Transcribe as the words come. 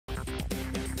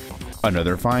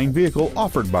Another fine vehicle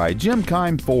offered by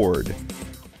Keim Ford.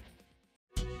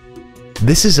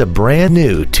 This is a brand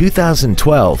new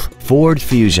 2012 Ford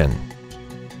Fusion.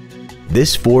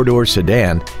 This four-door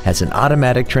sedan has an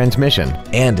automatic transmission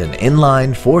and an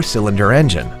inline four-cylinder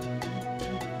engine.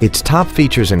 Its top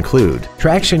features include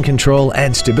traction control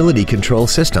and stability control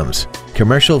systems,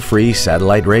 commercial-free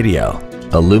satellite radio,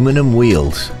 aluminum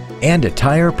wheels, and a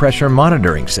tire pressure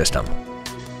monitoring system.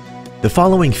 The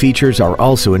following features are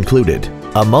also included: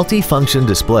 a multi-function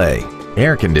display,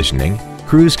 air conditioning,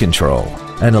 cruise control,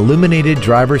 an illuminated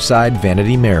driver's side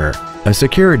vanity mirror, a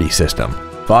security system,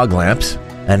 fog lamps,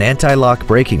 an anti-lock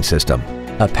braking system,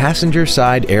 a passenger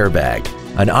side airbag,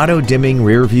 an auto-dimming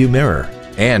rear-view mirror,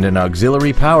 and an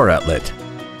auxiliary power outlet.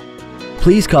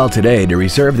 Please call today to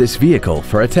reserve this vehicle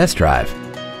for a test drive.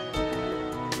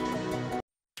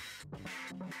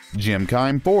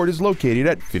 Keim Ford is located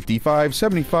at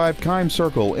 5575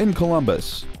 Keimcircle in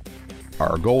Columbus.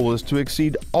 Our goal is to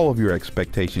exceed all of your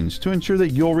expectations to ensure that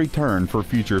you'll return for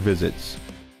future visits.